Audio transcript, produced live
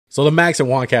So the Max and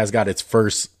Juancast got its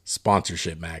first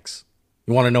sponsorship, Max.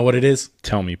 You want to know what it is?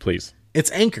 Tell me, please.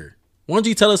 It's Anchor. Why don't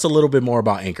you tell us a little bit more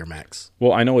about Anchor, Max?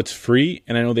 Well, I know it's free,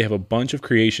 and I know they have a bunch of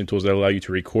creation tools that allow you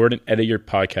to record and edit your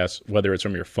podcast, whether it's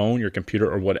from your phone, your computer,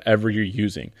 or whatever you're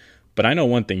using. But I know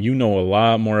one thing. You know a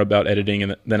lot more about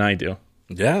editing than I do.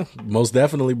 Yeah, most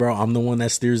definitely, bro. I'm the one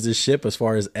that steers this ship as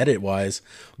far as edit-wise.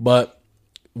 But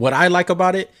what I like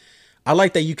about it, I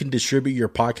like that you can distribute your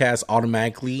podcast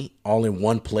automatically all in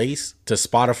one place to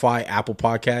Spotify, Apple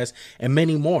Podcasts, and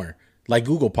many more, like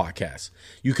Google Podcasts.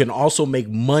 You can also make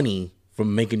money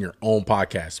from making your own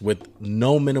podcast with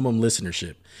no minimum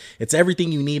listenership. It's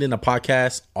everything you need in a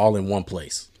podcast all in one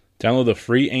place. Download the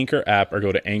free Anchor app or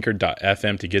go to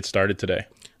anchor.fm to get started today.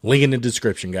 Link in the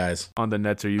description, guys. On the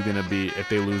Nets are you going to be if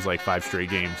they lose like 5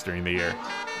 straight games during the year?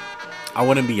 I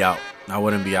wouldn't be out. I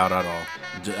wouldn't be out at all.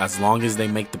 As long as they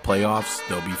make the playoffs,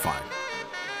 they'll be fine.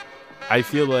 I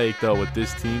feel like, though, with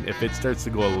this team, if it starts to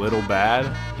go a little bad,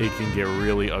 it can get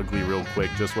really ugly real quick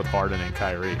just with Harden and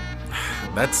Kyrie.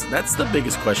 That's the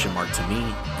biggest question mark to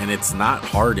me. And it's not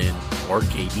Harden or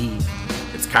KD.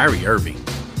 It's Kyrie Irving.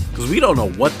 Because we don't know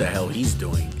what the hell he's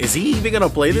doing. Is he even going to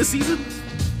play this season?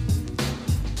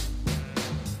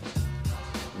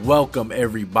 Welcome,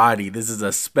 everybody. This is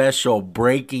a special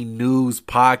breaking news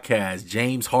podcast.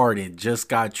 James Harden just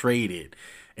got traded.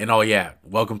 And oh yeah,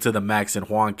 welcome to the Max and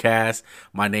Juan cast.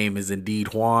 My name is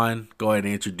indeed Juan. Go ahead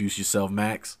and introduce yourself,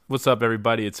 Max. What's up,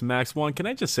 everybody? It's Max. Juan, can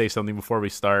I just say something before we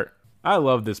start? I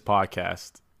love this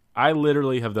podcast. I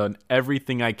literally have done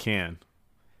everything I can.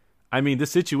 I mean, this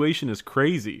situation is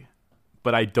crazy,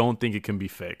 but I don't think it can be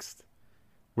fixed.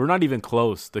 We're not even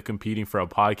close to competing for a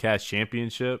podcast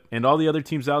championship. And all the other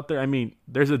teams out there, I mean,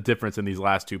 there's a difference in these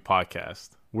last 2 podcasts.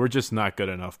 We're just not good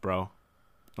enough, bro.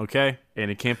 Okay? And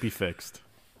it can't be fixed.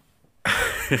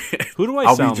 Who do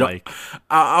I sound like?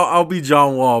 I'll be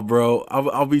John Wall, bro.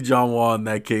 I'll be John Wall in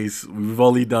that case. We've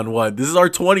only done what? This is our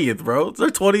 20th, bro. It's our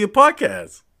 20th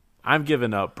podcast. I'm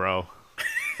giving up, bro.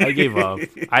 I gave up.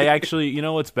 I actually, you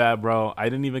know what's bad, bro? I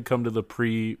didn't even come to the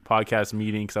pre-podcast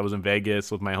meeting because I was in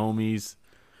Vegas with my homies.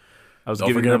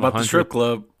 Don't forget about the strip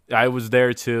club. I was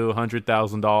there too.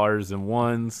 $100,000 in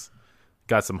ones.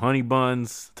 Got some honey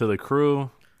buns to the crew.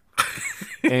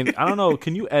 And I don't know.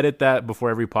 Can you edit that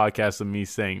before every podcast of me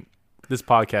saying this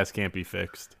podcast can't be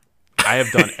fixed? I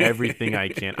have done everything I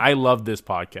can. I love this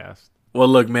podcast. Well,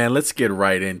 look, man, let's get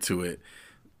right into it.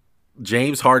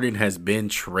 James Harden has been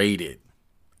traded.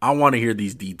 I want to hear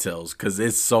these details because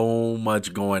there's so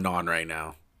much going on right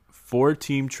now.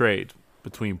 4-team trade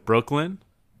between Brooklyn,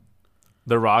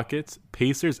 the Rockets,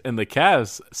 Pacers, and the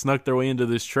Cavs snuck their way into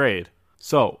this trade.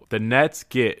 So the Nets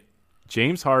get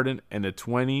James Harden and a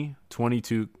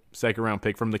 2022 second-round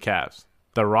pick from the Cavs.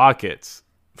 The Rockets,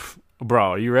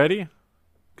 bro, are you ready?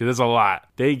 Because there's a lot.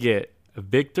 They get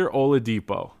Victor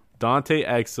Oladipo, Dante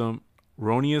Exum,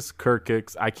 Ronius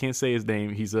Kirkix. I can't say his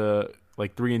name. He's a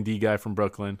 3-and-D guy from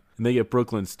Brooklyn. And they get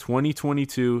Brooklyn's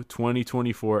 2022,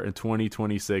 2024, and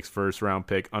 2026 first-round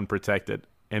pick unprotected.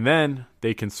 And then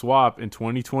they can swap in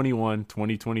 2021,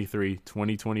 2023,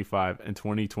 2025, and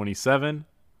 2027.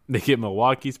 They get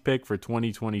Milwaukee's pick for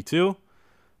 2022,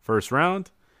 first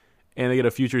round. And they get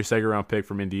a future second-round pick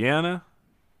from Indiana.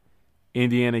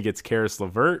 Indiana gets Karis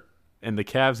LeVert. And the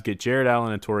Cavs get Jared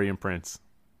Allen and Taurean Prince.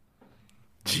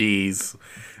 Jeez.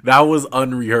 That was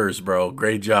unrehearsed, bro.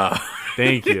 Great job.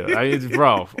 Thank you.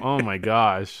 Bro, oh my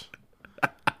gosh.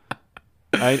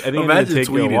 I think I'm going to take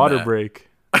a water break.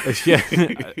 Yeah,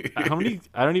 how many?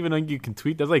 I don't even think you can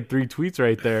tweet. That's like 3 tweets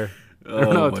right there.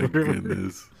 Oh my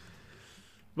goodness!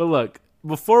 But look,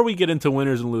 before we get into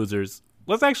winners and losers,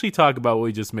 let's actually talk about what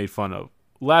we just made fun of.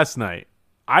 Last night,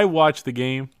 I watched the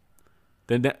game.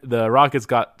 The Rockets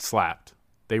got slapped.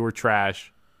 They were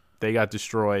trash. They got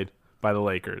destroyed by the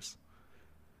Lakers.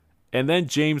 And then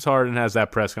James Harden has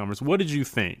that press conference. What did you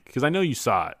think? Because I know you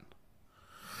saw it.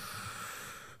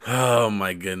 Oh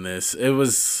my goodness! It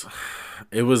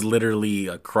was literally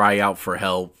a cry out for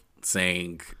help,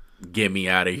 saying, "Get me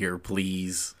out of here,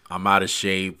 please. I'm out of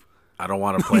shape. I don't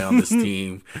want to play on this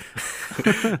team.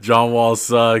 John Wall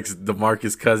sucks.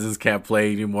 DeMarcus Cousins can't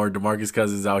play anymore. DeMarcus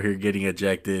Cousins out here getting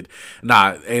ejected."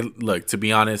 Nah, hey, look, to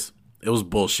be honest, it was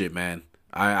bullshit, man.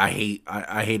 I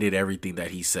hated everything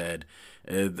that he said.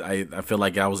 I feel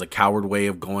like that was a coward way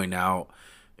of going out.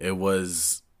 It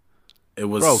was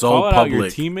bro, so call public. Out your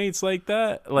teammates like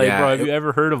that? Like, yeah, bro, have you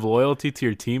ever heard of loyalty to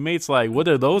your teammates? Like, what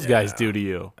do those guys do to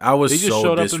you? They just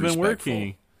showed up and been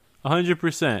working.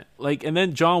 100%. Like, and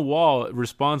then John Wall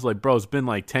responds like, bro, it's been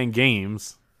like 10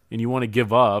 games and you want to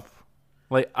give up.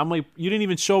 Like, I'm like, you didn't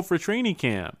even show up for training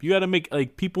camp. You got to make,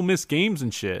 like, people miss games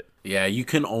and shit. Yeah, you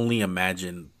can only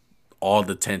imagine all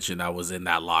the tension that was in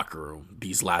that locker room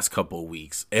these last couple of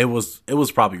weeks. It was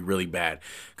probably really bad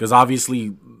because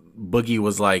obviously Boogie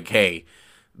was like, "Hey,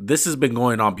 this has been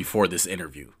going on before this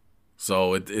interview,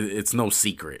 so it's no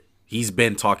secret. He's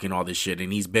been talking all this shit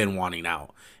and he's been wanting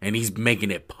out and he's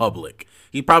making it public.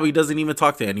 He probably doesn't even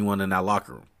talk to anyone in that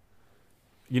locker room."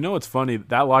 You know what's funny?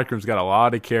 That locker room's got a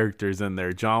lot of characters in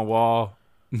there. John Wall,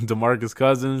 DeMarcus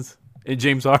Cousins, and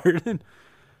James Harden.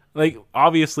 Like,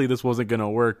 obviously this wasn't going to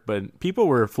work, but people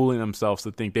were fooling themselves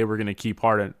to think they were going to keep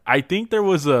Harden. I think there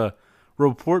was a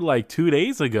report like 2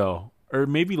 days ago, or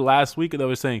maybe last week, that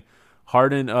was saying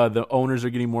Harden, the owners are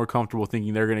getting more comfortable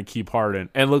thinking they're going to keep Harden.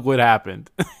 And look what happened.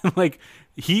 Like,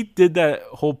 he did that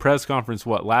whole press conference,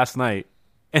 last night?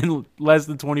 And less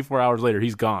than 24 hours later,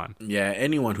 he's gone. Yeah,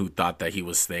 anyone who thought that he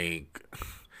was staying,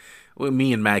 well,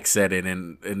 me and Max said it,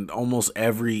 and almost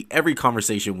every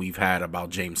conversation we've had about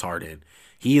James Harden,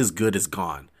 he is good as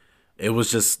gone. It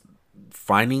was just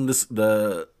finding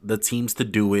the teams to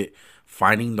do it,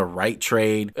 finding the right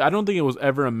trade. I don't think it was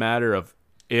ever a matter of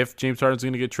if James Harden's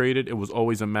going to get traded. It was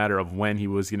always a matter of when he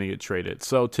was going to get traded.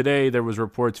 So today there was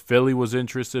reports Philly was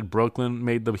interested. Brooklyn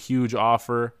made the huge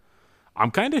offer.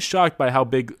 I'm kind of shocked by how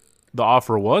big the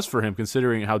offer was for him,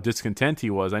 considering how discontent he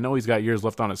was. I know he's got years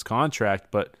left on his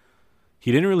contract, but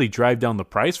he didn't really drive down the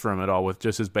price for him at all with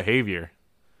just his behavior.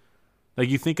 Like,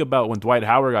 you think about when Dwight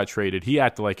Howard got traded, he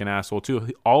acted like an asshole too.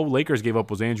 All Lakers gave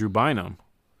up was Andrew Bynum.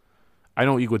 I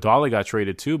know Iguodala got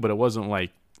traded too, but it wasn't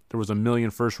like there was a million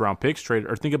first-round picks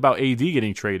traded. Or think about AD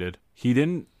getting traded.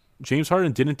 James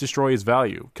Harden didn't destroy his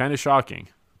value. Kind of shocking.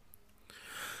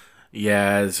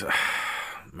 Yeah,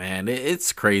 man,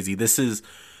 it's crazy.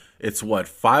 It's what,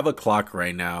 5 o'clock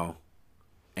right now,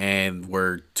 and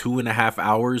we're 2.5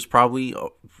 hours probably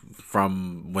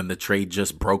from when the trade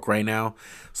just broke right now.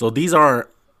 So these are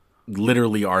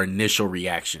literally our initial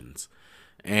reactions,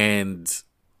 and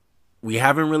we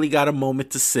haven't really got a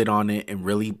moment to sit on it and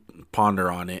really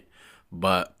ponder on it.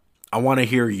 But I want to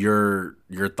hear your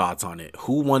thoughts on it.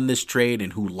 Who won this trade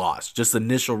and who lost? Just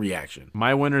initial reaction.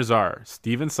 My winners are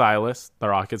Steven Silas, the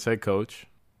Rockets head coach,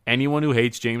 anyone who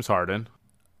hates James Harden,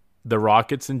 the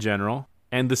Rockets in general,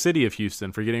 and the city of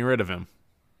Houston for getting rid of him.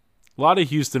 A lot of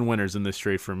Houston winners in this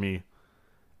trade for me.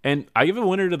 And I give a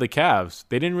winner to the Cavs.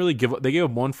 They didn't really they gave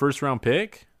up 1 first-round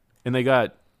pick, and they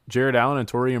got Jared Allen and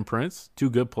Taurean Prince, 2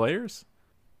 good players.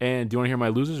 And do you want to hear my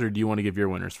losers, or do you want to give your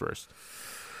winners first?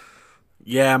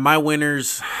 Yeah, my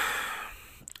winners,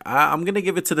 I'm gonna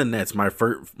give it to the Nets.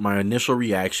 My initial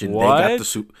reaction. What?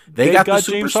 They got the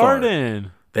superstar. James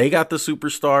Harden. They got the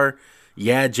superstar.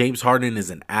 Yeah, James Harden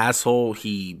is an asshole.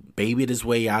 He babied his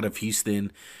way out of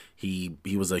Houston. He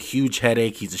was a huge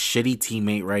headache. He's a shitty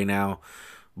teammate right now.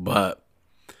 But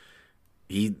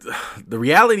the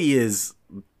reality is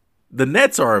the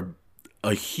Nets are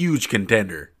a huge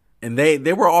contender. And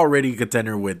they were already a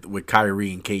contender with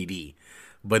Kyrie and KD.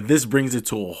 But this brings it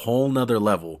to a whole nother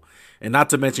level. And not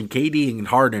to mention KD and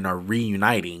Harden are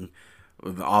reuniting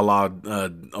a la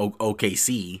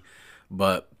OKC.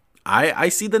 But I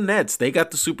see the Nets. They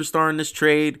got the superstar in this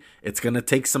trade. It's going to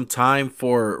take some time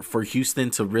for Houston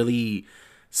to really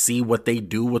see what they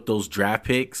do with those draft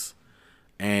picks.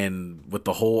 And with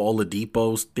the whole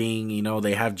Oladipo thing,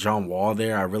 they have John Wall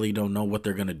there. I really don't know what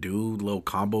they're going to do. Little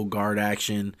combo guard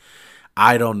action.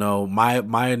 I don't know.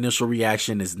 My initial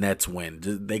reaction is Nets win.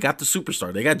 They got the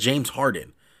superstar. They got James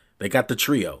Harden. They got the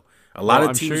trio. A lot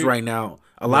of teams right now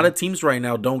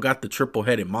don't got the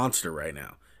triple-headed monster right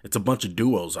now. It's a bunch of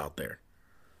duos out there.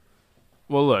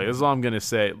 Well, look, this is all I'm going to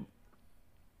say.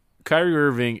 Kyrie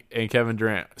Irving and Kevin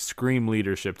Durant scream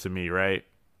leadership to me, right?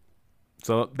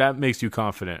 So that makes you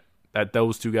confident that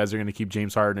those 2 guys are going to keep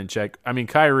James Harden in check. I mean,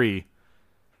 Kyrie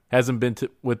hasn't been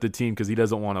with the team because he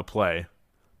doesn't want to play.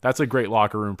 That's a great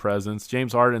locker room presence.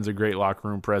 James Harden's a great locker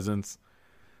room presence.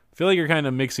 I feel like you're kind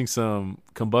of mixing some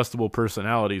combustible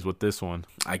personalities with this one.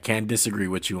 I can't disagree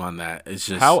with you on that. It's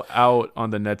just, how out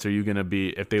on the Nets are you going to be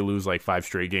if they lose like 5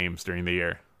 straight games during the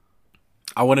year?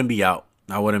 I wouldn't be out.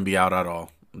 I wouldn't be out at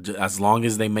all. As long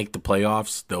as they make the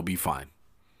playoffs, they'll be fine.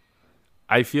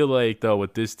 I feel like, though,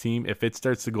 with this team, if it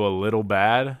starts to go a little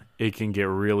bad, it can get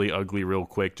really ugly real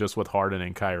quick just with Harden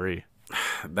and Kyrie.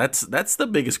 That's the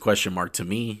biggest question mark to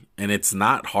me, and it's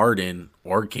not Harden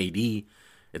or KD.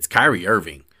 It's Kyrie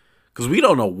Irving, because we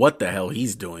don't know what the hell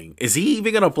he's doing. Is he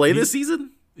even going to play this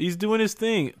season? He's doing his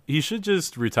thing. He should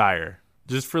just retire,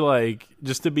 just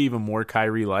to be even more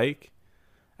Kyrie-like.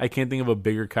 I can't think of a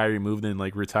bigger Kyrie move than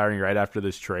retiring right after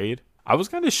this trade. I was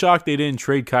kind of shocked they didn't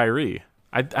trade Kyrie.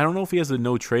 I don't know if he has a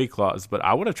no-trade clause, but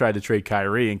I would have tried to trade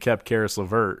Kyrie and kept Karis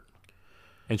LeVert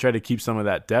and tried to keep some of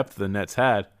that depth the Nets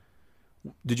had.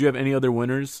 Did you have any other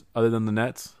winners other than the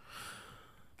Nets?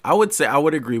 I would say I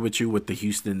would agree with you with the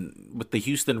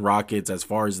Houston Rockets as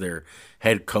far as their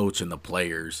head coach and the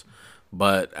players,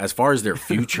 but as far as their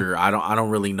future, I don't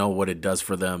really know what it does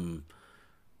for them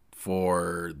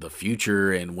for the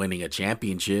future and winning a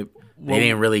championship. They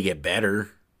didn't really get better.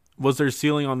 Was there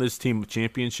ceiling on this team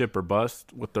championship or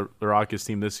bust with the Rockets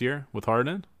team this year with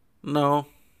Harden? No.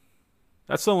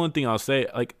 That's the one thing I'll say.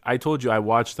 Like I told you, I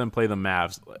watched them play the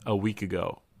Mavs a week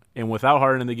ago. And without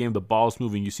Harden in the game, the ball's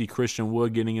moving. You see Christian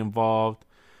Wood getting involved,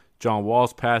 John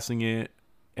Wall's passing it,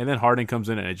 and then Harden comes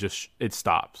in and it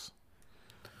stops.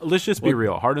 Let's just be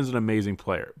real. Harden's an amazing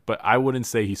player, but I wouldn't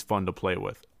say he's fun to play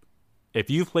with. If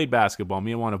you've played basketball,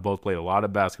 me and Juan have both played a lot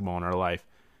of basketball in our life.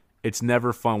 It's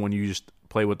never fun when you just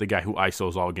play with the guy who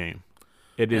ISOs all game.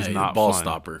 It is not ball fun.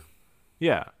 Stopper.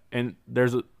 Yeah, and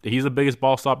he's the biggest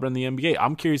ball stopper in the NBA.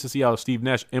 I'm curious to see how Steve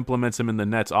Nash implements him in the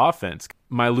Nets offense.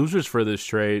 My losers for this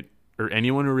trade are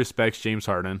anyone who respects James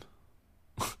Harden.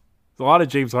 There's a lot of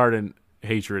James Harden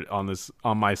hatred on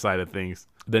my side of things.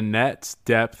 The Nets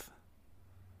depth,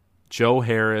 Joe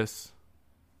Harris,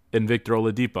 and Victor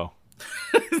Oladipo.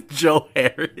 Joe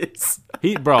Harris.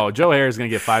 Joe Harris is gonna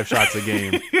get 5 shots a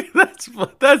game.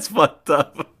 That's fucked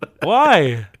up.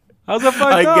 Why? How's that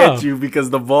fucked up? I get you because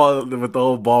the ball with the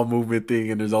whole ball movement thing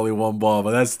and there's only one ball,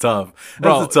 but that's tough.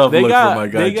 That's a tough look for my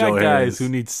guy. They got Joe guys Harris. who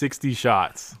need 60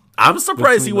 shots. I'm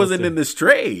surprised he wasn't in this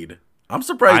trade. I'm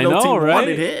surprised no team right?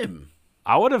 wanted him.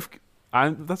 I would have.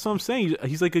 That's what I'm saying.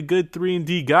 He's like a good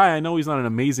 3-and-D guy. I know he's not an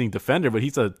amazing defender, but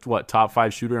he's a top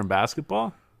 5 shooter in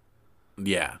basketball.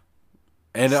 Yeah.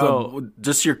 And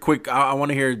just your quick, I want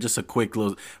to hear just a quick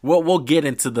little. We'll get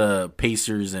into the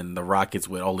Pacers and the Rockets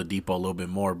with Oladipo a little bit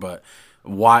more, but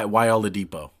why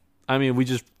Oladipo? I mean,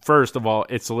 first of all,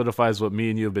 it solidifies what me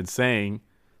and you have been saying,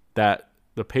 that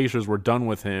the Pacers were done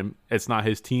with him. It's not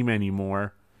his team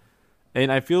anymore.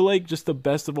 And I feel like just the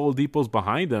best of Oladipo's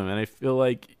behind him. And I feel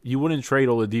like you wouldn't trade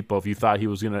Oladipo if you thought he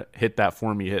was going to hit that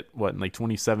form he hit, in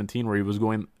 2017, where he was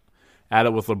going at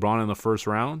it with LeBron in the first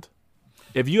round.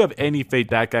 If you have any faith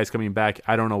that guy's coming back,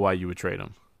 I don't know why you would trade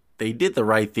him. They did the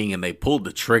right thing and they pulled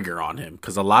the trigger on him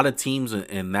because a lot of teams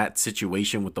in that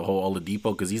situation with the whole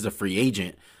Oladipo, because he's a free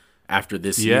agent after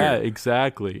this year. Yeah,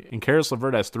 exactly. And Karis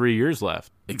LeVert has 3 years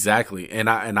left. Exactly. And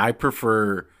I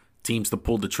prefer teams to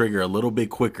pull the trigger a little bit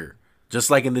quicker, just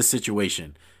like in this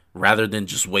situation, rather than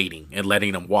just waiting and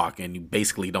letting them walk and you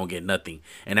basically don't get nothing.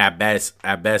 And at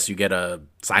best you get a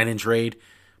sign and trade,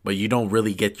 but you don't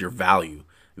really get your value.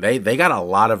 They got a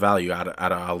lot of value out of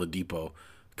Oladipo,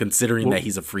 considering that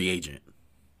he's a free agent.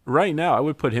 Right now, I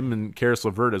would put him and Karis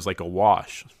LeVert as like a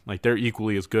wash. Like they're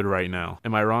equally as good right now.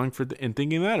 Am I wrong in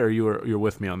thinking that, or you're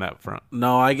with me on that front?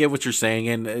 No, I get what you're saying,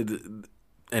 and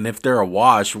if they're a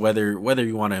wash, whether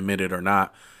you want to admit it or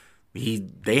not,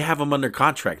 they have him under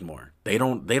contract more. They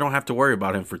don't have to worry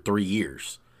about him for 3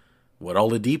 years. With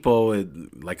Oladipo,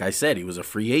 like I said, he was a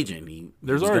free agent.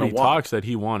 There's already talks that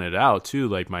he wanted out too.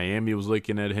 Like Miami was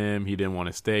looking at him. He didn't want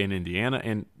to stay in Indiana.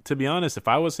 And to be honest, if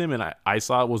I was him and I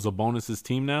saw it was the Bonus'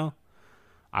 team now,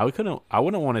 I wouldn't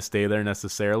want to stay there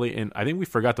necessarily. And I think we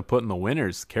forgot to put in the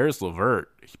winners. Karis LeVert,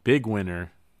 big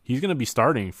winner. He's going to be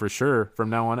starting for sure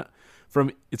from now on.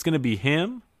 It's going to be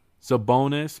him,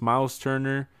 Sabonis, Miles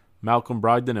Turner, Malcolm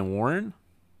Brogdon, and Warren.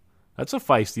 That's a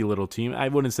feisty little team. I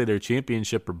wouldn't say they're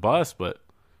championship or bust, but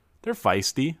they're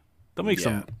feisty. They'll make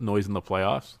some noise in the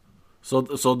playoffs. So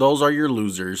those are your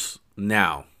losers.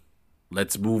 Now,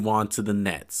 let's move on to the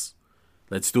Nets.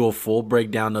 Let's do a full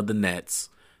breakdown of the Nets.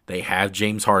 They have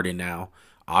James Harden now.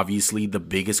 Obviously, the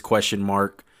biggest question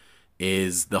mark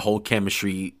is the whole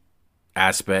chemistry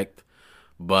aspect.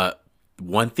 But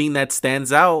one thing that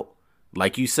stands out,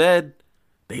 like you said,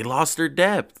 they lost their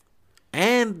depth.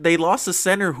 And they lost a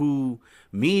center who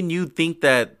me and you think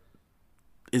that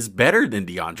is better than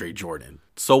DeAndre Jordan.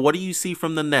 So what do you see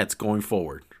from the Nets going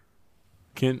forward?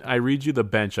 Can I read you the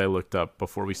bench I looked up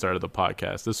before we started the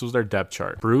podcast? This was their depth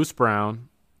chart. Bruce Brown,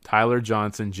 Tyler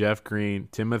Johnson, Jeff Green,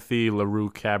 Timothy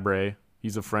Leroux-Cabre.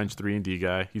 He's a French 3-and-D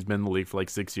guy. He's been in the league for like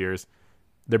 6 years.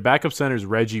 Their backup center is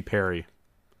Reggie Perry.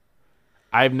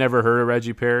 I've never heard of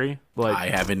Reggie Perry. I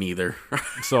haven't either.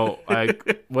 So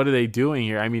what are they doing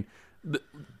here? I mean,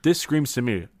 this screams to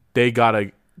me they got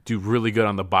to do really good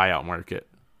on the buyout market.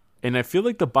 And I feel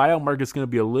like the buyout market's going to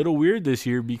be a little weird this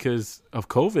year because of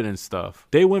COVID and stuff.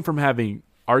 They went from having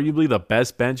arguably the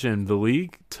best bench in the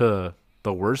league to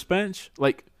the worst bench.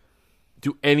 Like,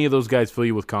 do any of those guys fill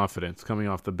you with confidence coming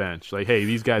off the bench? Like, hey,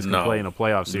 these guys can play in a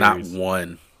playoff series. Not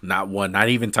one. Not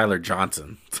even Tyler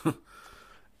Johnson.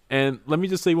 And let me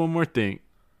just say one more thing.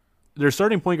 Their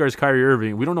starting point guard is Kyrie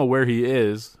Irving. We don't know where he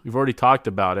is. We've already talked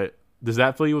about it. Does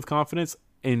that fill you with confidence?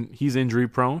 And he's injury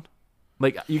prone.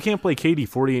 Like, you can't play KD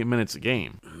 48 minutes a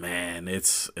game. Man,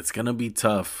 it's gonna be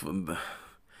tough.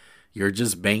 You're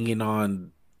just banging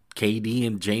on KD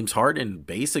and James Harden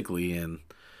basically, and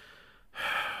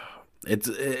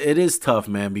it is tough,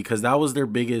 man, because that was their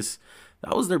biggest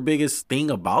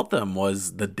thing about them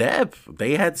was the depth.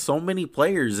 They had so many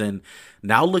players, and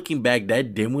now looking back,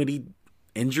 that Dinwiddie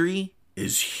injury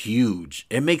is huge.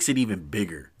 It makes it even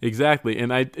bigger. Exactly,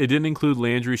 and it didn't include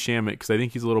Landry Shamet because I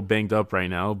think he's a little banged up right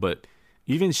now. But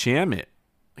even Shamet,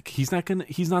 like he's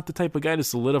not the type of guy to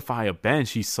solidify a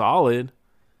bench. He's solid.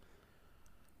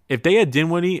 If they had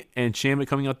Dinwiddie and Shamet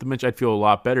coming out the bench, I'd feel a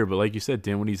lot better. But like you said,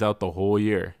 Dinwiddie's out the whole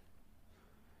year.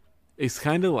 It's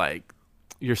kind of like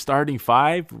you're starting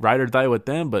 5, ride or die with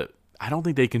them, but I don't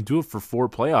think they can do it for 4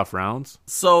 playoff rounds.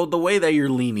 So the way that you're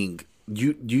leaning,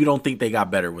 you don't think they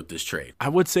got better with this trade? I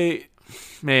would say,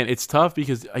 man, it's tough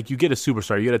because like you get a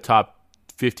superstar, you get a top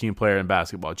 15 player in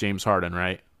basketball, James Harden,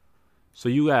 right? So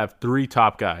you have 3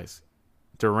 top guys,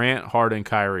 Durant, Harden,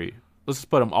 Kyrie. Let's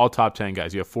just put them all top 10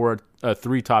 guys. You have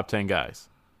 3 top 10 guys.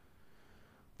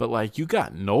 But like you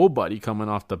got nobody coming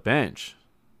off the bench.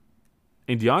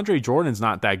 And DeAndre Jordan's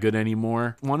not that good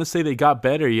anymore. I want to say they got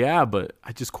better, yeah, but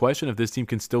I just question if this team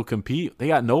can still compete. They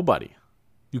got nobody.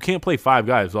 You can't play 5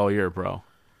 guys all year, bro.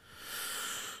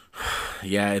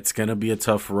 Yeah, it's going to be a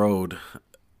tough road.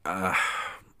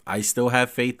 I still have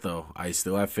faith, though. I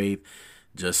still have faith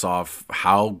just off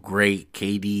how great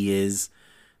KD is.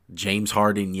 James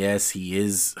Harden, yes, he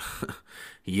is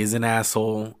he is an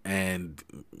asshole, and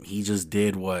he just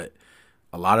did what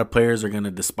a lot of players are going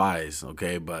to despise,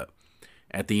 okay? But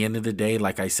at the end of the day,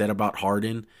 like I said about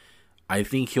Harden, I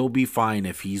think he'll be fine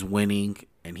if he's winning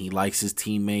and he likes his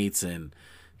teammates, and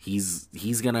he's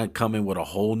going to come in with a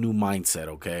whole new mindset,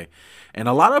 okay? And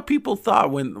a lot of people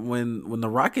thought when the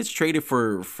Rockets traded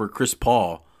for Chris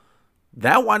Paul,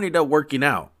 that winded up working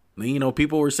out. You know,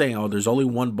 people were saying, oh, there's only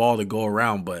one ball to go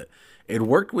around, but it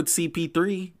worked with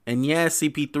CP3. And yeah,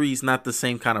 CP3 is not the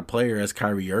same kind of player as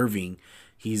Kyrie Irving.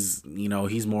 He's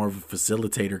more of a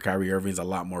facilitator. Kyrie Irving's a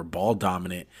lot more ball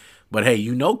dominant. But hey,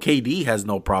 KD has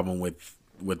no problem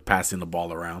with passing the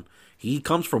ball around. He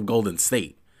comes from Golden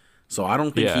State. So I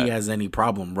don't think he has any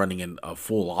problem running in a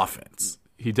full offense.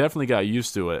 He definitely got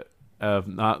used to it, of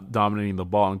not dominating the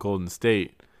ball in Golden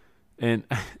State. And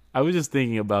I was just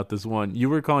thinking about this one. You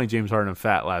were calling James Harden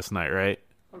fat last night, right?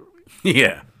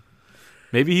 Yeah.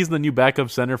 Maybe he's the new backup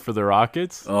center for the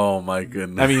Rockets. Oh, my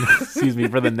goodness. I mean, excuse me,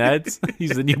 for the Nets.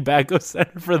 He's the new backup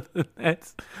center for the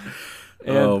Nets.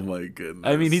 And, oh, my goodness.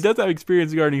 I mean, he does have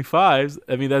experience guarding 5s.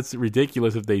 I mean, that's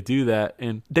ridiculous if they do that.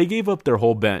 And they gave up their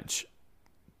whole bench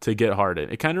to get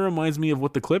Harden. It kind of reminds me of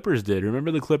what the Clippers did.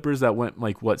 Remember the Clippers that went,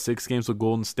 6 games with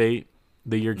Golden State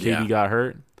the year KD got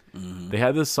hurt? Mm-hmm. They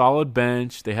had this solid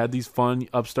bench. They had these fun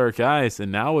upstart guys,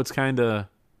 and now it's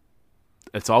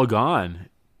all gone.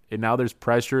 And now there's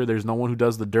pressure. There's no one who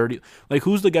does the dirty. Like,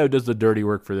 who's the guy who does the dirty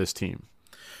work for this team?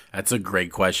 That's a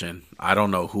great question. I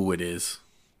don't know who it is.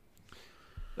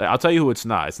 I'll tell you who it's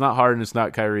not. It's not Harden. It's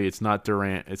not Kyrie. It's not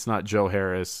Durant. It's not Joe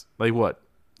Harris. Like what?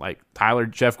 Like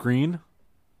Jeff Green?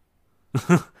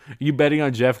 You betting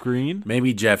on Jeff Green?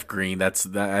 Maybe Jeff Green. I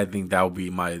think that would be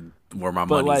where my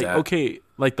money's at. Okay,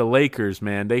 like the Lakers,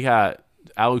 man. They got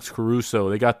Alex Caruso.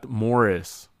 They got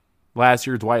Morris. Last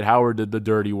year, Dwight Howard did the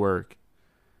dirty work.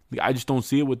 I just don't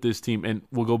see it with this team. And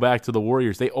we'll go back to the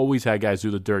Warriors. They always had guys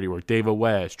do the dirty work. David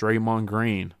West, Draymond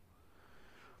Green.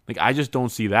 Like, I just don't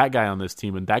see that guy on this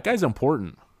team, and that guy's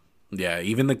important. Yeah,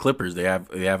 even the Clippers, they have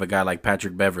a guy like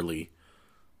Patrick Beverley.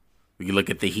 You look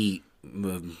at the Heat,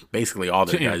 basically all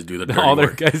their guys do the dirty work. All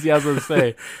their guys, yeah, I was going to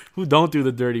say, who don't do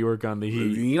the dirty work on the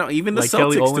Heat? Even the Celtics,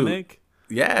 Kelly Olynyk? Too.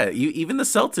 Yeah, even the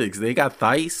Celtics, they got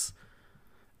Theis.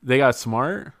 They got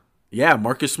Smart. Yeah,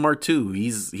 Marcus Smart too.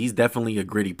 He's definitely a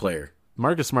gritty player.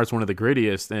 Marcus Smart's one of the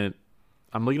grittiest, and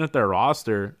I'm looking at their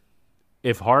roster.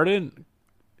 If Harden,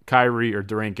 Kyrie, or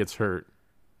Durant gets hurt,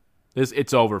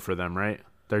 it's over for them, right?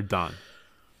 They're done.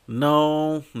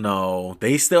 No.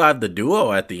 They still have the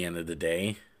duo at the end of the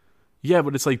day. Yeah,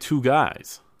 but it's like 2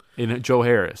 guys and Joe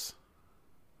Harris.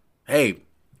 Hey,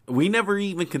 we never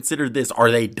even considered this.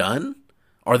 Are they done?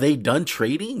 Are they done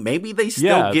trading? Maybe they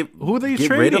still get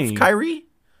rid of Kyrie?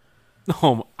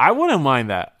 No, I wouldn't mind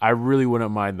that. I really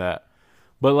wouldn't mind that.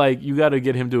 But, like, you got to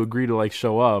get him to agree to, like,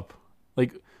 show up.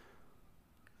 Like,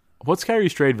 what's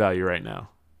Kyrie's trade value right now?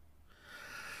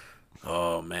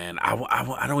 Oh, man.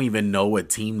 I don't even know a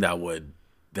team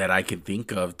that I can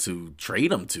think of to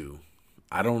trade him to.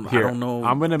 I don't know.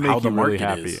 I'm going to make you really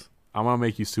happy. I'm going to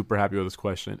make you super happy with this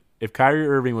question. If Kyrie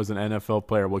Irving was an NFL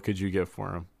player, what could you get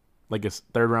for him? Like a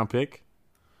 3rd-round pick?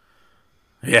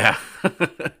 Yeah.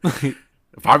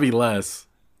 Probably less.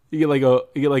 You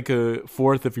get like a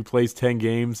fourth if he plays 10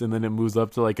 games, and then it moves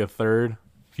up to like a third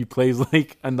if he plays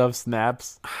like enough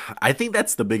snaps. I think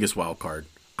that's the biggest wild card.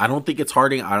 I don't think it's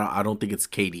Harding. I don't think it's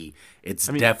KD. It's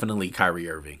I mean, definitely Kyrie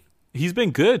Irving. he's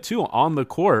been good too on the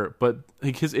court, but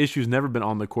like his issue's never been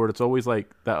on the court. It's always like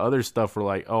that other stuff where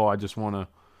like, oh, I just want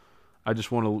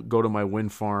to go to my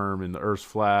wind farm and the earth's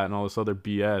flat and all this other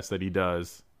BS that he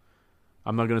does.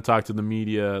 I'm not going to talk to the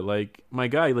media. Like, my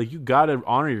guy, like, you got to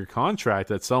honor your contract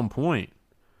at some point.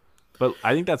 But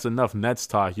I think that's enough Nets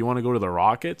talk. You want to go to the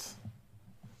Rockets?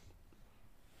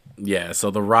 Yeah,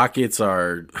 so the Rockets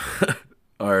are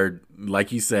are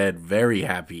like you said, very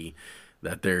happy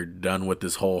that they're done with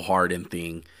this whole Harden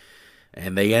thing,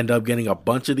 and they end up getting a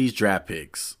bunch of these draft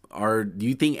picks. Do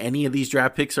you think any of these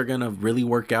draft picks are gonna really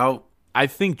work out? I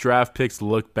think draft picks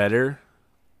look better.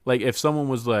 Like, if someone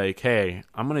was like, hey,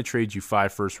 I'm going to trade you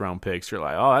 5 first-round picks, you're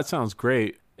like, oh, that sounds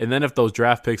great. And then if those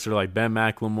draft picks are like Ben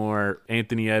McLemore,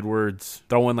 Anthony Edwards,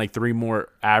 throw in like 3 more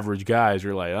average guys,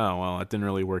 you're like, oh, well, that didn't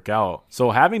really work out.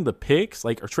 So having the picks,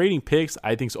 like, or trading picks,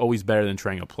 I think is always better than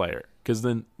trading a player. Because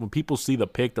then when people see the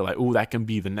pick, they're like, ooh, that can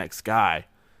be the next guy.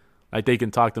 Like, they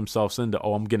can talk themselves into,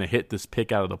 oh, I'm going to hit this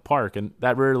pick out of the park. And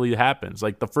that rarely happens.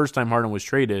 Like, the first time Harden was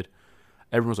traded,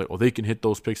 everyone was like, well, they can hit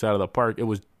those picks out of the park. It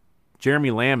was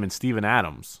Jeremy Lamb and Steven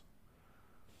Adams.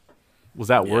 Was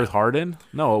that worth Harden?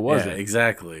 No, it wasn't. Yeah,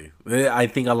 exactly. I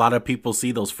think a lot of people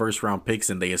see those first round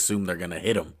picks and they assume they're going to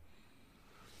hit them.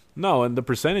 No, and the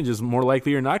percentage is more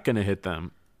likely you're not going to hit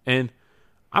them. And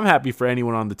I'm happy for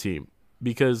anyone on the team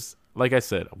because, like I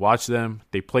said, watch them.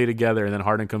 They play together, and then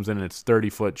Harden comes in and it's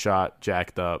 30-foot shot,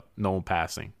 jacked up, no one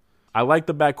passing. I like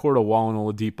the backcourt of Wall and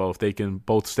Oladipo if they can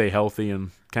both stay healthy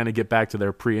and kind of get back to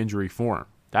their pre-injury form.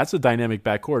 That's a dynamic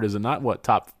backcourt, is it not? What,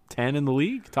 top 10 in the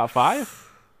league? Top 5?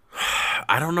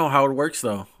 I don't know how it works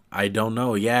though. I don't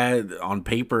know. Yeah, on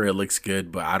paper it looks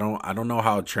good, but I don't know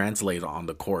how it translates on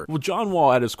the court. Well, John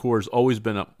Wall at his core has always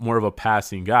been more of a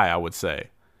passing guy, I would say.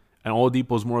 And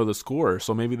Oladipo's more of the scorer,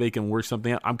 so maybe they can work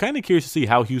something out. I'm kind of curious to see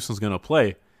how Houston's going to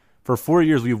play. For 4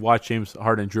 years, we've watched James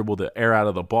Harden dribble the air out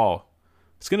of the ball.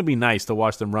 It's going to be nice to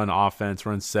watch them run offense,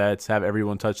 run sets, have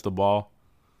everyone touch the ball.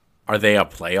 Are they a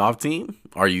playoff team?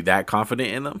 Are you that confident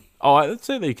in them? Oh, I'd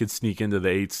say they could sneak into the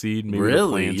 8th seed. Maybe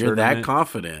really? You're that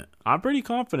confident? I'm pretty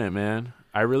confident, man.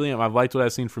 I really am. I've liked what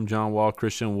I've seen from John Wall.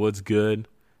 Christian Wood's good.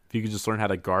 If you could just learn how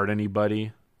to guard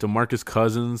anybody. DeMarcus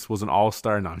Cousins was an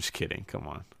all-star. No, I'm just kidding. Come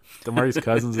on. DeMarcus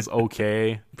Cousins is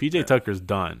okay. PJ Tucker's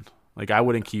done. Like, I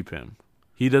wouldn't keep him.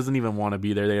 He doesn't even want to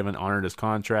be there. They haven't honored his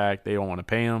contract. They don't want to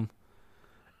pay him.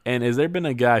 And has there been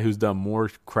a guy who's done more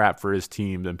crap for his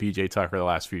team than PJ Tucker the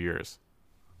last few years?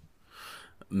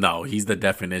 No, he's the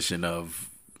definition of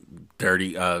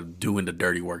dirty, doing the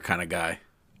dirty work kind of guy.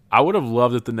 I would have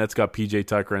loved if the Nets got PJ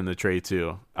Tucker in the trade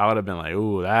too. I would have been like,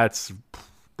 "Ooh, that's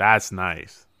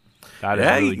nice. That is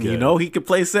really good." You know he could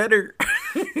play center.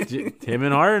 Him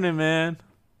and Harden, man,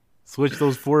 switch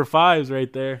those 4 or 5s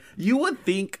right there. You would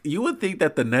think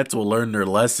that the Nets will learn their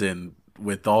lesson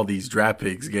with all these draft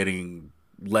picks getting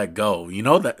let go. You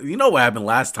know what happened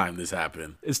last time this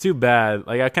happened. It's too bad.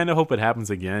 Like, I kind of hope it happens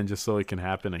again just so it can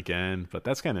happen again. But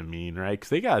that's kind of mean, right? Because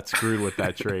they got screwed with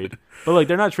that trade. But like,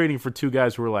 they're not trading for 2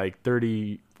 guys who are like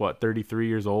 33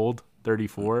 years old,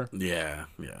 34. Yeah.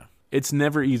 It's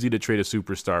never easy to trade a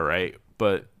superstar, right?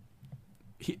 But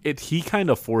he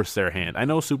kind of forced their hand. I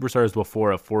know superstars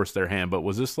before have forced their hand, but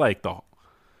was this like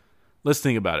let's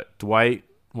think about it. Dwight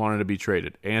wanted to be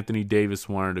traded. Anthony Davis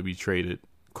wanted to be traded.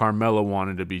 Carmelo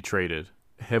wanted to be traded.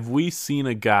 Have we seen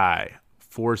a guy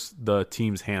force the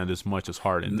team's hand as much as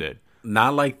Harden did?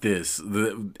 Not like this.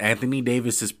 Anthony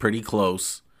Davis is pretty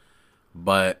close,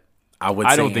 but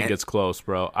I don't think it's close,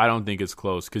 bro. I don't think it's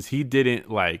close because he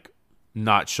didn't like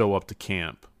not show up to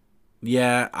camp.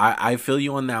 Yeah, I feel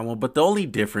you on that one. But the only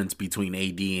difference between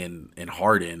AD and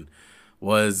Harden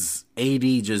was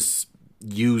AD just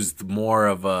used more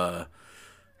of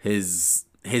his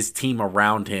team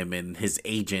around him and his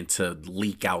agent to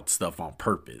leak out stuff on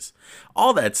purpose.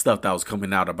 All that stuff that was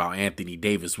coming out about Anthony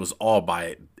Davis was all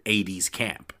by AD's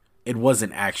camp. It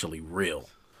wasn't actually real.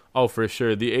 Oh, for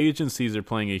sure. The agencies are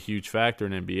playing a huge factor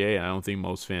in NBA, and I don't think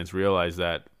most fans realize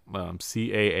that.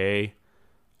 CAA,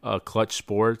 Clutch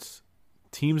Sports,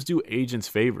 teams do agents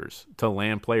favors to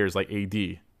land players like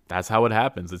AD. That's how it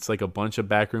happens. It's like a bunch of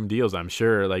backroom deals, I'm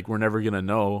sure. Like, we're never going to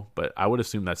know, but I would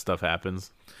assume that stuff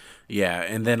happens. Yeah,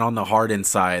 and then on the Harden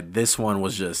side, this one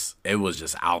was just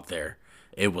out there.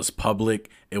 It was public.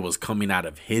 It was coming out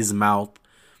of his mouth.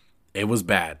 It was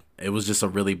bad. It was just a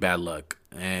really bad look.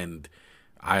 And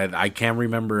I can't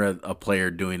remember a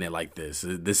player doing it like this.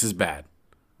 This is bad.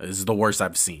 This is the worst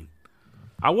I've seen.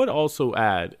 I would also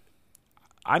add,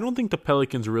 I don't think the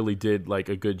Pelicans really did like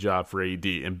a good job for AD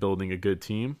in building a good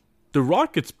team. The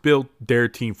Rockets built their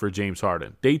team for James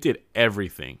Harden. They did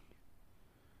everything.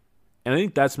 And I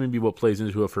think that's maybe what plays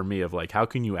into it for me of like, how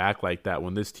can you act like that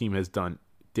when this team has done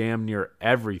damn near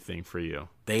everything for you?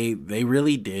 They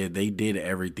really did. They did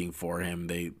everything for him.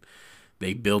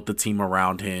 They built the team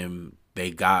around him.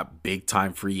 They got big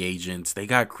time free agents. They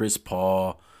got Chris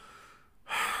Paul.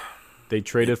 They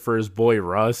traded for his boy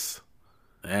Russ.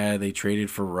 Yeah, they traded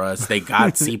for Russ. They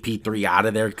got CP3 out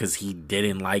of there because he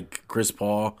didn't like Chris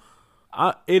Paul.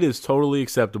 It is totally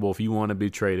acceptable if you want to be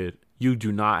traded. You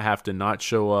do not have to not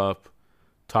show up,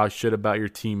 talk shit about your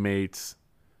teammates.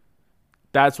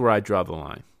 That's where I draw the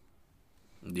line.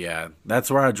 Yeah, that's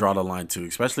where I draw the line too,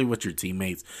 especially with your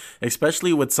teammates,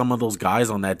 especially with some of those guys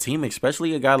on that team,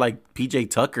 especially a guy like PJ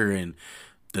Tucker and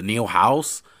Daniil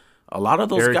House. A lot of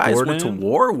those Eric guys Gordon. went to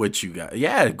war with you guys.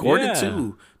 Yeah, Gordon Yeah.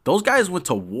 too. Those guys went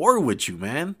to war with you,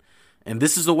 man. And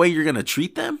this is the way you're going to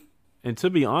treat them? And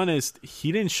to be honest,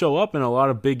 he didn't show up in a lot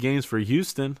of big games for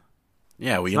Houston.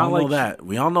 Yeah, we It's all not know like- that.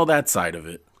 We all know that side of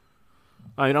it.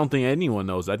 I don't think anyone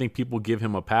knows. I think people give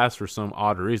him a pass for some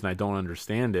odd reason. I don't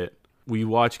understand it. We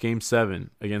watched Game 7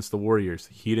 against the Warriors.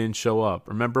 He didn't show up.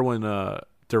 Remember when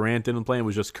Durant didn't play and it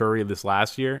was just Curry this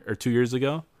last year or 2 years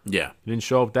ago? Yeah. He didn't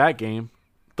show up that game.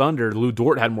 Thunder, Lou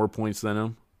Dort had more points than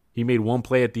him. He made one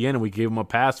play at the end and we gave him a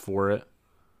pass for it.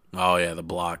 Oh, yeah, the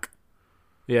block.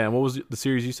 Yeah, and what was the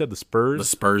series you said? The Spurs? The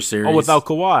Spurs series. Oh, without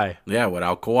Kawhi. Yeah,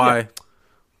 without Kawhi. Yeah.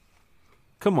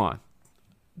 Come on.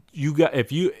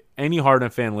 Any Harden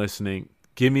fan listening,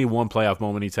 give me one playoff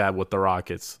moment he's had with the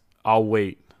Rockets. I'll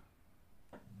wait.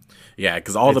 Yeah,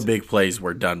 because all the big plays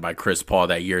were done by Chris Paul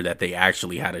that year that they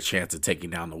actually had a chance of taking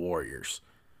down the Warriors.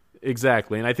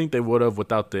 Exactly, and I think they would have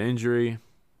without the injury,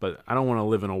 but I don't want to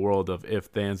live in a world of ifs,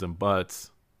 ands, and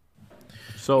buts.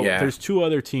 So Yeah. There's two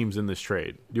other teams in this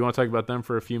trade. Do you want to talk about them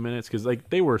for a few minutes? Because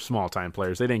they were small-time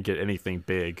players. They didn't get anything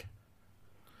big.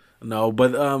 No,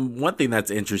 but one thing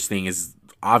that's interesting is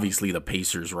obviously the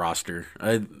Pacers roster.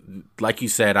 Like you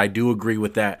said, I do agree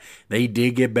with that. They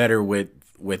did get better with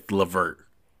LeVert,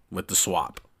 with the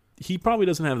swap. He probably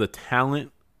doesn't have the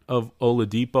talent of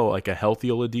Oladipo, like a healthy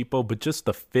Oladipo, but just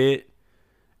the fit.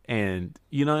 And,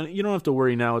 you don't have to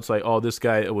worry now. It's like, oh, this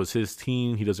guy, it was his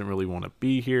team. He doesn't really want to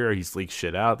be here. Or he's leaked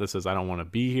shit out that says, I don't want to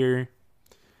be here.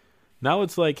 Now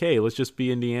it's like, hey, let's just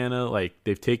be Indiana. Like,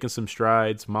 they've taken some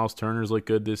strides. Miles Turner's looked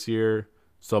good this year.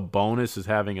 Sabonis is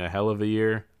having a hell of a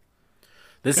year.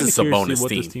 This Kinda is curious to Sabonis' see what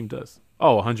team. this team does.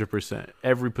 Oh, 100%.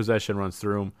 Every possession runs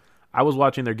through him. I was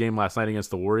watching their game last night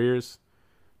against the Warriors.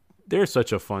 They're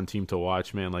such a fun team to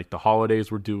watch, man. Like, the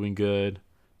Holidays were doing good.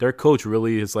 Their coach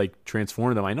really has, like,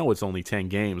 transformed them. I know it's only 10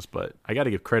 games, but I got to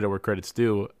give credit where credit's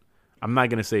due. I'm not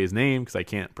going to say his name because I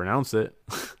can't pronounce it.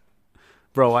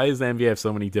 Bro, why does the NBA have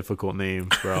so many difficult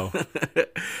names, bro?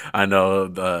 I know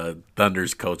the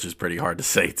Thunder's coach is pretty hard to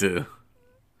say, too.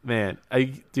 Man,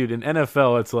 dude, in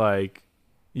NFL, it's like,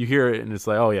 you hear it and it's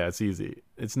like, oh, yeah, it's easy.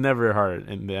 It's never hard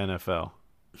in the NFL.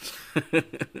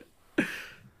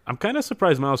 I'm kind of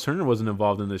surprised Miles Turner wasn't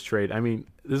involved in this trade. I mean,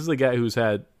 this is a guy who's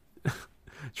had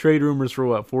trade rumors for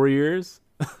what, 4 years?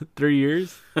 3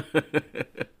 years?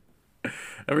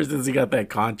 Ever since he got that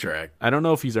contract. I don't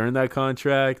know if he's earned that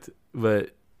contract,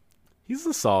 but he's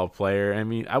a solid player. I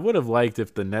mean, I would have liked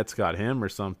if the Nets got him or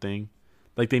something.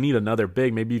 Like, they need another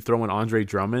big. Maybe throw in Andre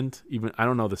Drummond. Even I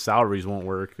don't know, the salaries won't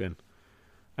work. And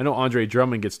I know Andre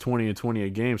Drummond gets 20 and 20 a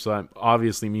game, so that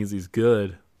obviously means he's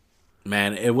good.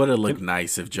 Man, it would have looked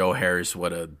nice if Joe Harris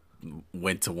would have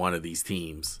went to one of these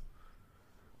teams.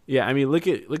 Yeah, I mean, look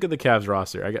at the Cavs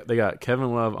roster. They got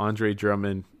Kevin Love, Andre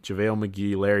Drummond, JaVale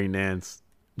McGee, Larry Nance,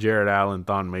 Jared Allen,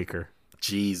 Thon Maker.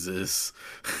 Jesus.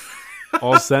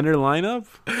 All center lineup?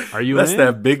 Are you That's in?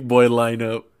 that big boy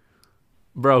lineup.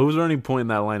 Bro, who's running point in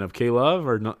that lineup? K Love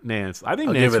or Nance? I think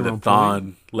I'll Nance give it will to run Thon.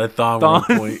 point. Let Thon Thon.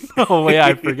 run point. Oh, yeah,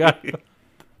 I forgot.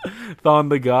 Thon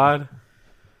the God.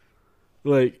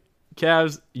 Like,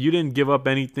 Cavs, you didn't give up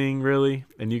anything, really,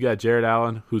 and you got Jared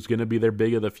Allen, who's going to be their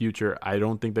big of the future. I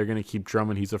don't think they're going to keep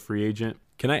Drummond. He's a free agent.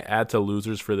 Can I add to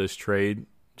losers for this trade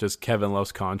just Kevin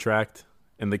Love's contract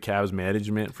and the Cavs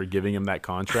management for giving him that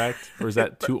contract? Or is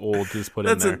that too old to just put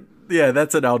in there?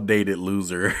 That's an outdated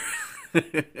loser.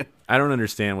 I don't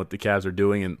understand what the Cavs are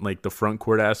doing in, like, the front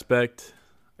court aspect.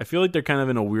 I feel like they're kind of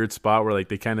in a weird spot where, like,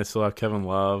 they kind of still have Kevin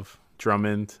Love,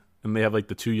 Drummond, and they have, like,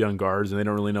 the two young guards, and they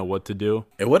don't really know what to do.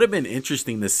 It would have been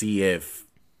interesting to see if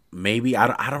maybe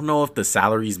I don't know if the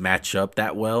salaries match up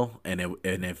that well, and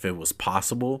if it was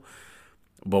possible.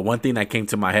 But one thing that came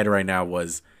to my head right now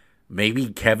was maybe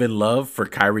Kevin Love for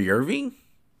Kyrie Irving.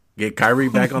 Get Kyrie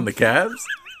back on the Cavs?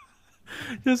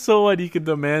 Just so what he can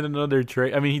demand another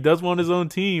trade. I mean, he does want his own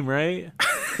team, right?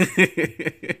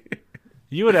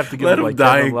 You would have to give Let up him like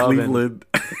die Kevin in Love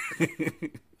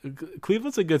Cleveland.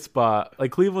 Cleveland's a good spot.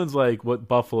 Like Cleveland's like what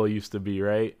Buffalo used to be,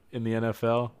 right? In the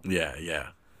NFL. Yeah.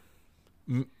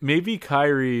 Maybe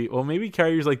Kyrie. Well, maybe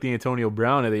Kyrie's like the Antonio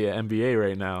Brown of the NBA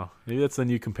right now. Maybe that's the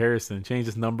new comparison. Change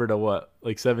his number to what,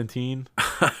 like 17?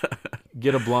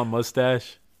 Get a blonde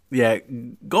mustache. Yeah,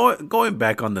 going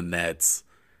back on the Nets,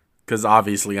 because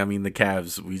obviously, I mean, the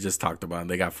Cavs, we just talked about them.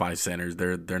 They got 5 centers.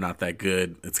 They're not that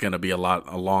good. It's gonna be a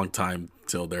long time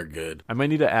till they're good. I might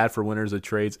need to add for winners of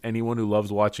trades anyone who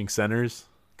loves watching centers,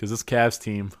 because this Cavs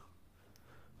team,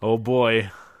 oh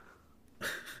boy.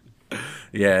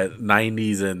 Yeah,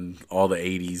 90s and all the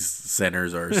 80s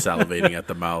centers are salivating at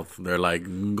the mouth. They're like,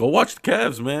 go watch the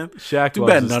Cavs, man. Shaq Too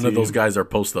loves bad his none of team. those guys are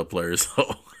post-up players.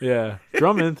 So. Yeah,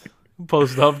 Drummond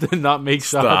post up did not make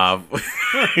shots. Stop.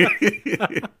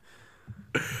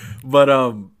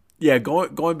 But yeah,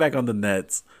 going back on the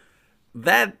Nets,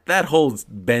 that whole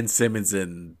Ben Simmons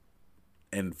and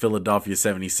Philadelphia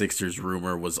 76ers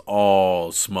rumor was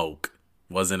all smoke,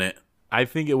 wasn't it? I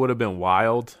think it would have been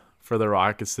wild for the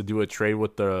Rockets to do a trade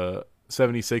with the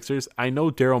 76ers. I know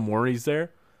Daryl Morey's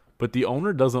there, but the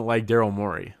owner doesn't like Daryl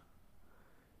Morey.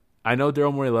 I know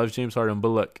Daryl Morey loves James Harden, but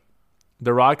look,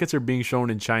 the Rockets are being shown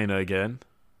in China again.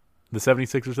 The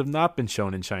 76ers have not been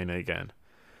shown in China again.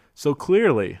 So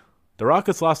clearly, the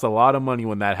Rockets lost a lot of money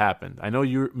when that happened. I know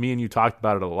me and you talked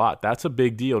about it a lot. That's a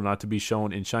big deal not to be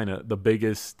shown in China, the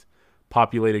biggest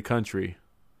populated country.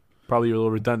 Probably a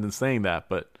little redundant saying that,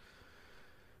 but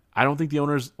I don't think the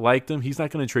owners liked him. He's not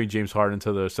going to trade James Harden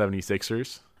to the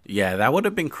 76ers. Yeah, that would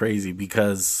have been crazy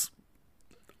because,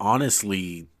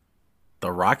 honestly,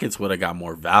 the Rockets would have got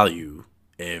more value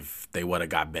if they would have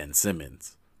got Ben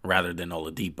Simmons rather than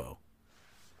Oladipo.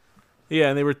 Yeah,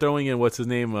 and they were throwing in, what's his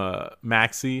name, Tyrell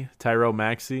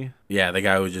Maxey. Yeah, the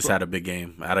guy who just had a big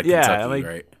game out of Yeah, Kentucky, like,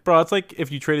 right? bro, it's like if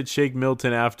you traded Shake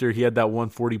Milton after he had that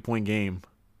 140-point game.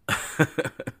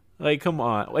 Like, come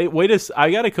on.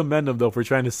 I got to commend him, though, for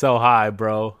trying to sell high,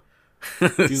 bro.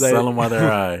 He's Sell them while they're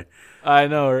high. I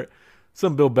know.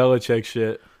 Some Bill Belichick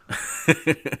shit.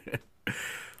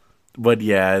 But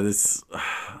yeah, this.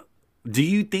 Do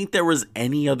you think there was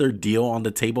any other deal on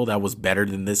the table that was better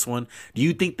than this one? Do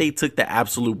you think they took the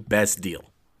absolute best deal?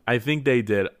 I think they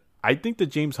did. I think the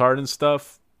James Harden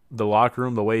stuff, the locker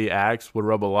room, the way he acts, would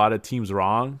rub a lot of teams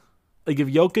wrong. Like, if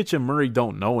Jokic and Murray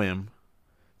don't know him,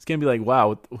 it's going to be like,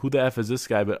 wow, who the F is this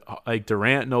guy? But, like,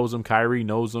 Durant knows him. Kyrie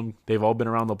knows him. They've all been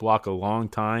around the block a long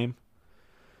time.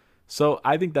 So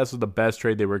I think that's the best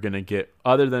trade they were going to get,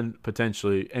 other than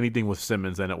potentially anything with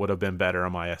Simmons, and it would have been better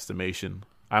in my estimation.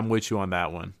 I'm with you on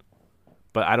that one.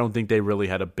 But I don't think they really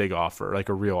had a big offer, like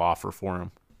a real offer for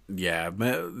him. Yeah.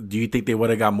 Do you think they would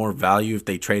have got more value if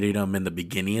they traded him in the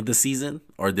beginning of the season?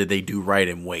 Or did they do right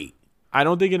and wait? I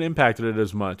don't think it impacted it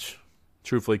as much,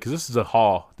 truthfully, because this is a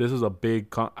haul. This is a big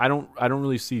I don't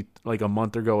really see, like, a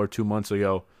month ago or 2 months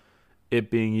ago it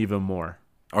being even more.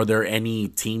 Are there any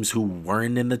teams who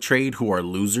weren't in the trade who are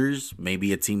losers?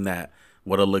 Maybe a team that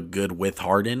would have looked good with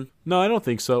Harden? No, I don't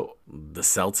think so. The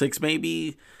Celtics,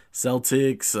 maybe?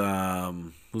 Celtics,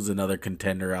 who's another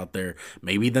contender out there?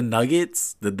 Maybe the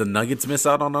Nuggets? Did the Nuggets miss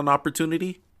out on an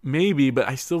opportunity? Maybe, but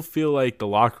I still feel like the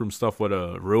locker room stuff would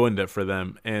have ruined it for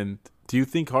them. And do you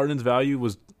think Harden's value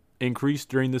was increased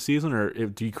during the season, or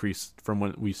it decreased from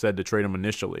when we said to trade him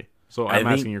initially? So I'm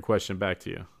asking your question back to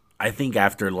you. I think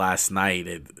after last night,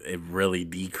 it really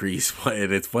decreased.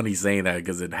 And it's funny saying that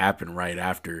because it happened right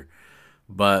after.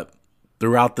 But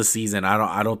throughout the season,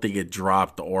 I don't think it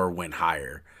dropped or went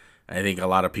higher. I think a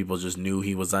lot of people just knew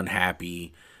he was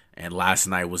unhappy, and last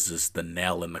night was just the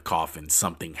nail in the coffin.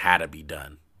 Something had to be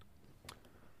done.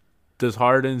 Does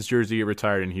Harden's jersey get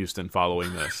retired in Houston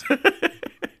following this?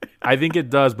 I think it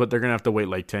does, but they're going to have to wait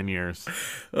like 10 years.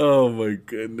 Oh, my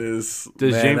goodness.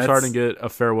 Does James Harden get a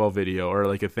farewell video or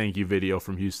like a thank you video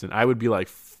from Houston? I would be like,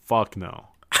 fuck no.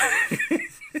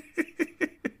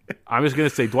 I'm just going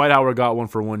to say Dwight Howard got one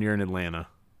for 1 year in Atlanta.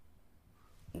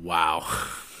 Wow.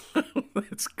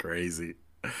 That's crazy.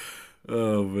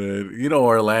 Oh, man. You know,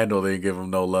 Orlando, they give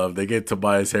him no love. They get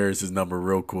Tobias Harris's number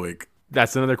real quick.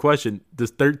 That's another question.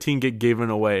 Does 13 get given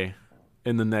away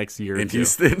in the next year in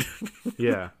Houston?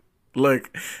 Yeah.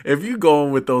 Look, if you go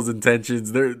in with those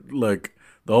intentions, the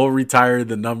whole retire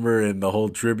the number and the whole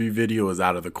tribute video is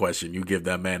out of the question. You give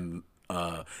that man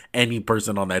any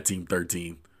person on that team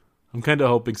 13. I'm kind of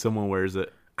hoping someone wears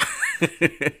it.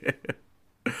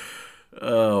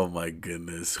 Oh, my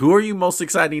goodness. Who are you most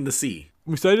excited to see?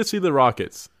 I'm excited to see the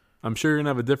Rockets. I'm sure you're going to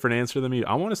have a different answer than me.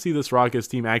 I want to see this Rockets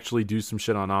team actually do some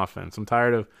shit on offense. I'm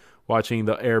tired of watching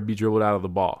the air be dribbled out of the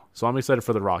ball. So I'm excited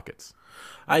for the Rockets.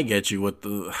 I get you with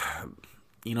the,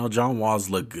 John Wall's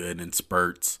looked good in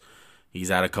spurts. He's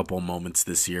had a couple moments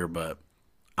this year, but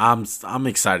I'm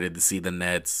excited to see the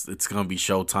Nets. It's going to be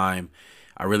showtime.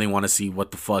 I really want to see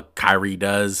what the fuck Kyrie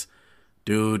does.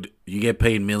 Dude, you get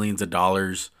paid millions of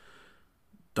dollars.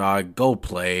 Dog, go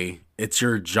play. It's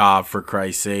your job, for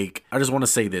Christ's sake. I just want to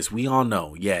say this. We all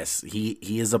know, yes, he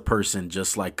is a person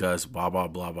just like us, blah, blah,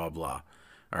 blah, blah, blah.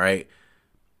 All right?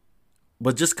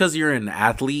 But just because you're an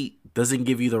athlete doesn't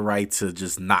give you the right to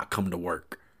just not come to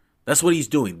work. That's what he's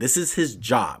doing. This is his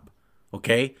job,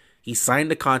 okay? He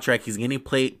signed a contract. He's getting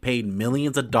paid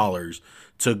millions of dollars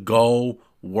to go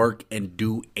work and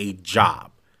do a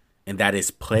job. And that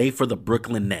is play for the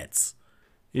Brooklyn Nets.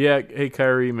 Yeah, hey,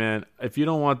 Kyrie, man, if you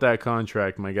don't want that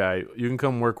contract, my guy, you can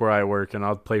come work where I work, and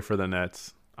I'll play for the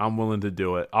Nets. I'm willing to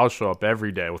do it. I'll show up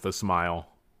every day with a smile.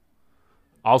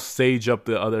 I'll sage up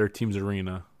the other team's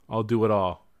arena. I'll do it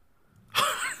all.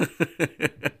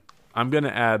 I'm going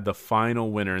to add the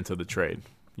final winner into the trade.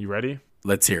 You ready?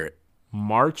 Let's hear it.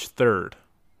 March 3rd,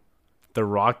 the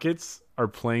Rockets are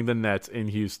playing the Nets in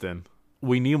Houston.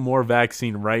 We need more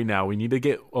vaccine right now. We need to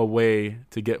get a way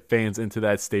to get fans into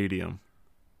that stadium.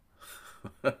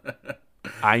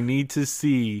 I need to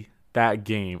see that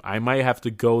game. I might have to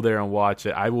go there and watch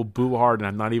it. I will boo hard, and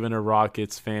I'm not even a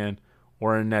Rockets fan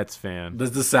or a Nets fan.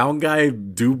 Does the sound guy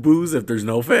do boos if there's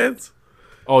no fans?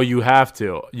 Oh, you have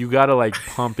to. You got to,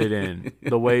 pump it in.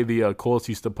 The way the Colts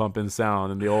used to pump in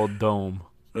sound in the old dome.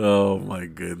 Oh, my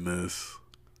goodness.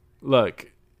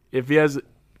 Look, if he has...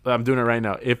 I'm doing it right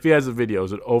now. If he has a video,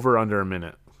 is it over or under a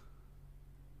minute?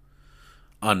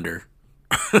 Under.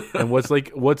 And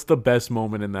what's the best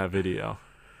moment in that video?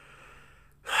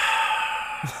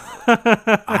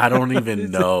 I don't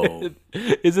even know.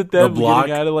 Is it them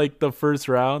getting out of the first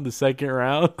round, the second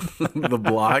round? The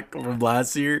block from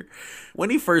last year? When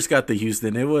he first got to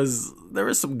Houston, there was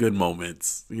some good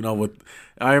moments.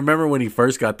 I remember when he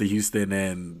first got to Houston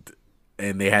and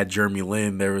they had Jeremy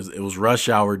Lin. It was rush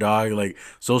hour, dog.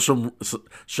 Show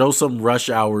some rush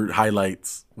hour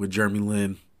highlights with Jeremy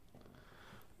Lin.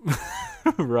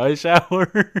 Rush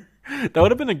hour. That would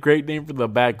have been a great name for the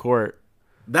backcourt.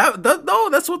 No,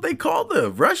 that's what they called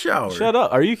him. Rush hour. Shut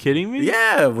up. Are you kidding me?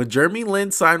 Yeah, when Jeremy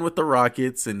Lin signed with the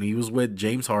Rockets and he was with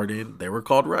James Harden, they were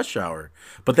called Rush Hour.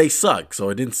 But they suck, so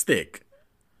it didn't stick.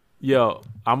 Yo,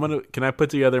 can I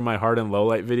put together my Harden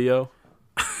lowlight video?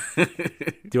 Do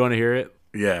you want to hear it?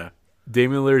 Yeah.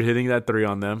 Damian Lillard hitting that 3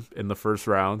 on them in the first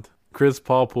round. Chris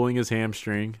Paul pulling his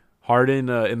hamstring. Harden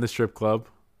in the strip club.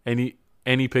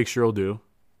 Any picture will do.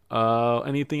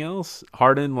 Anything else?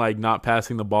 Harden not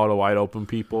passing the ball to wide open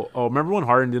people. Oh, remember when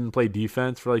Harden didn't play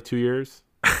defense for 2 years?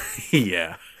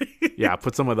 Yeah. Yeah,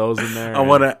 put some of those in there. I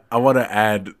wanna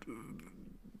add.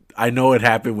 I know it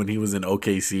happened when he was in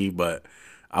OKC, but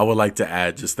I would like to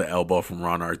add just the elbow from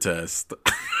Ron Artest.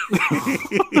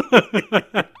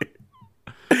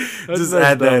 Just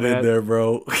add that in there,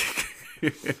 bro.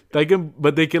 They can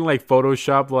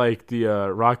Photoshop the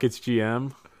Rockets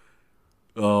GM.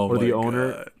 Oh, or the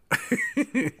owner.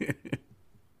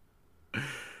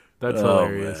 That's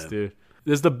hilarious, man. Dude.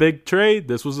 This is the big trade.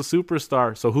 This was a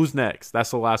superstar. So who's next?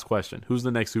 That's the last question. Who's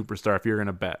the next superstar if you're going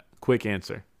to bet? Quick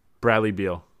answer. Bradley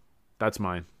Beal. That's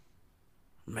mine.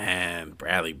 Man,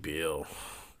 Bradley Beal.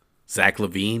 Zach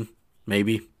LaVine,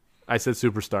 maybe? I said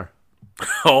superstar.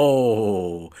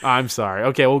 Oh. I'm sorry.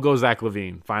 Okay, we'll go Zach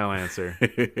LaVine. Final answer.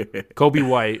 Kobe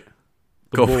White.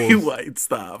 Kobe White,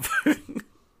 stop.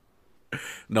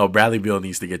 No, Bradley Beal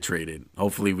needs to get traded.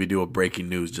 Hopefully we do a breaking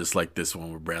news just like this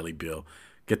one with Bradley Beal.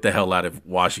 Get the hell out of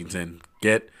Washington.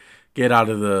 Get out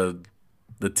of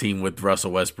the team with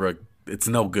Russell Westbrook. It's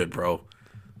no good, bro.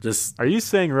 Are you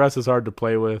saying Russ is hard to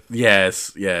play with?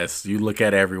 Yes. You look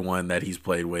at everyone that he's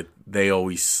played with. They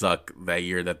always suck that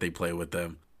year that they play with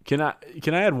them. Can I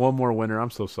add one more winner? I'm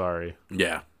so sorry.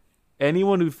 Yeah.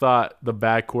 Anyone who thought the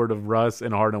backcourt of Russ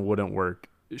and Harden wouldn't work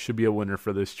should be a winner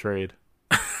for this trade.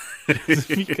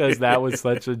 Because that was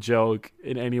such a joke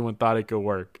and anyone thought it could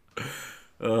work.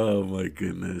 Oh, my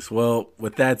goodness. Well,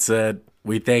 with that said,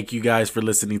 we thank you guys for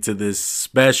listening to this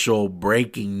special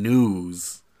breaking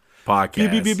news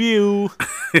podcast.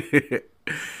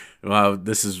 Wow,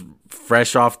 this is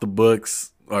fresh off the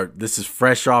books, or this is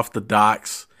fresh off the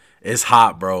docks. It's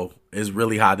hot, bro. It's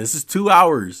really hot. This is 2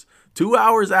 hours. 2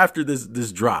 hours after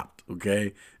this dropped,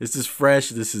 okay? This is fresh.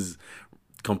 This is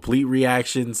complete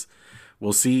reactions.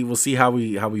 We'll see how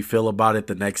we feel about it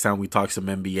the next time we talk some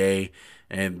NBA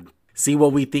and see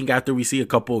what we think after we see a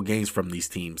couple of games from these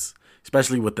teams,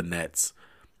 especially with the Nets.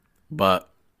 But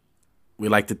we'd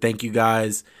like to thank you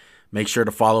guys. Make sure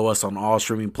to follow us on all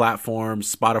streaming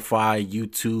platforms, Spotify,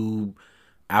 YouTube,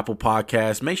 Apple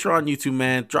Podcasts. Make sure on YouTube,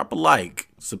 man, drop a like,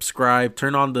 subscribe,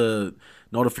 turn on the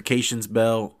notifications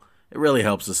bell. It really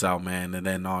helps us out, man. And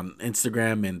then on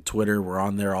Instagram and Twitter, we're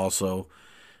on there also.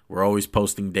 We're always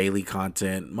posting daily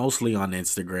content, mostly on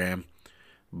Instagram.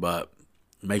 But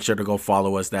make sure to go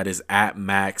follow us. That is at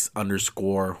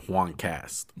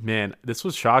Max_Juancast. Man, this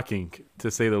was shocking, to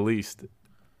say the least.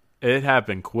 It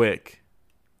happened quick.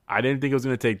 I didn't think it was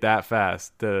going to take that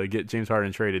fast to get James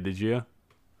Harden traded. Did you?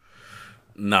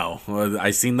 No.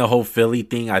 I seen the whole Philly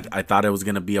thing. I thought it was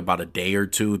going to be about a day or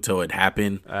two till it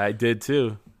happened. I did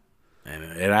too. And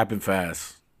it happened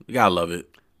fast. You got to love it.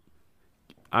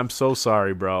 I'm so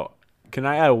sorry, bro. Can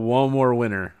I add one more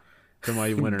winner to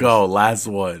my winners? Go, last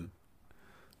one.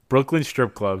 Brooklyn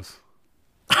strip clubs.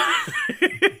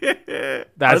 Are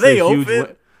they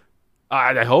open?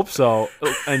 I hope so.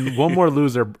 And one more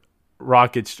loser,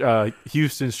 Rockets,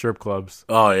 Houston strip clubs.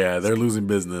 Oh, yeah, they're losing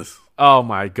business. Oh,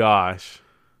 my gosh.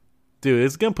 Dude,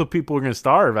 it's going to put people who are going to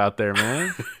starve out there,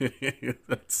 man.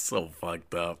 That's so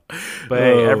fucked up. But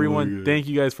hey, everyone, thank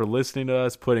you guys for listening to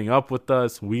us, putting up with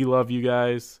us. We love you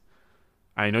guys.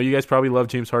 I know you guys probably love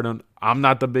James Harden. I'm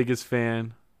not the biggest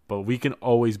fan, but we can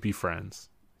always be friends.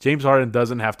 James Harden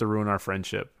doesn't have to ruin our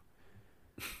friendship.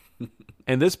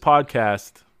 And this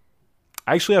podcast,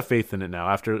 I actually have faith in it now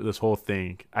after this whole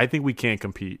thing. I think we can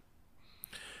compete.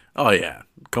 Oh, yeah.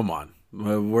 Come on.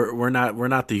 We're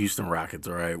not the Houston Rockets,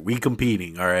 all right? We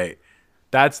competing, all right?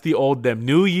 That's the old them.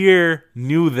 New year,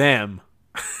 new them.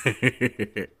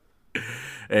 Hey,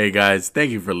 guys,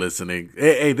 thank you for listening.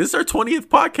 Hey, this is our 20th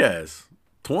podcast.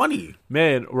 20.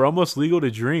 Man, we're almost legal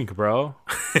to drink, bro.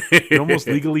 We almost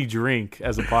legally drink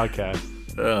as a podcast.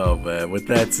 Oh, man. With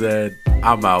that said,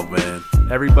 I'm out, man.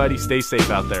 Everybody stay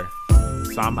safe out there.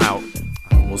 So I'm out.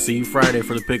 We'll see you Friday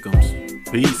for the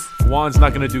pick'ems. Peace. Juan's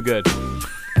not going to do good.